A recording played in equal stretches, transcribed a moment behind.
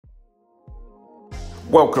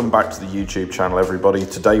Welcome back to the YouTube channel, everybody.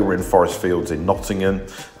 Today we're in Forest Fields in Nottingham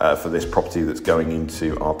for this property that's going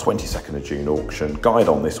into our 22nd of June auction. Guide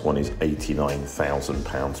on this one is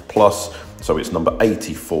 £89,000 plus. So it's number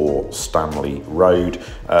 84 Stanley Road,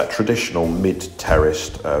 traditional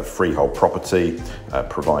mid-terraced freehold property,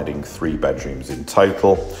 providing 3 bedrooms in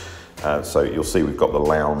total. So you'll see we've got the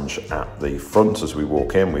lounge at the front as we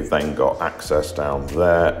walk in. We've then got access down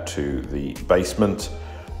there to the basement.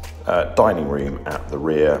 Dining room at the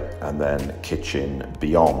rear, and then kitchen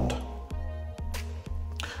beyond.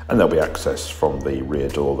 And there'll be access from the rear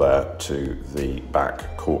door there to the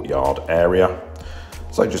back courtyard area.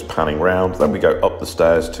 So just panning round, then we go up the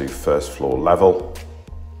stairs to first floor level.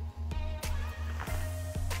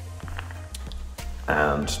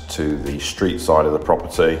 And to the street side of the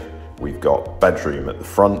property, we've got bedroom at the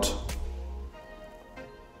front.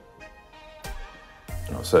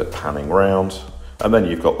 I said panning round. And then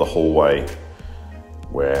you've got the hallway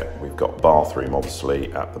where we've got bathroom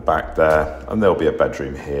obviously at the back there, and there'll be a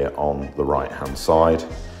bedroom here on the right hand side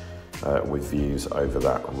with views over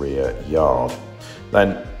that rear yard.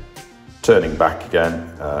 Then turning back again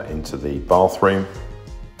into the bathroom,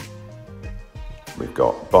 we've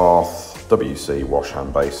got bath, WC, wash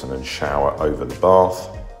hand basin and shower over the bath,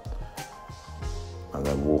 and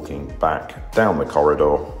then walking back down the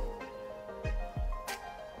corridor,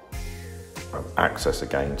 access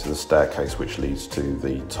again to the staircase which leads to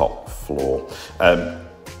the top floor.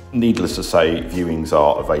 Needless to say, viewings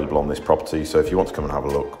are available on this property, so if you want to come and have a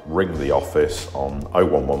look, ring the office on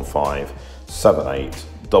 0115 78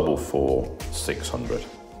 44 600.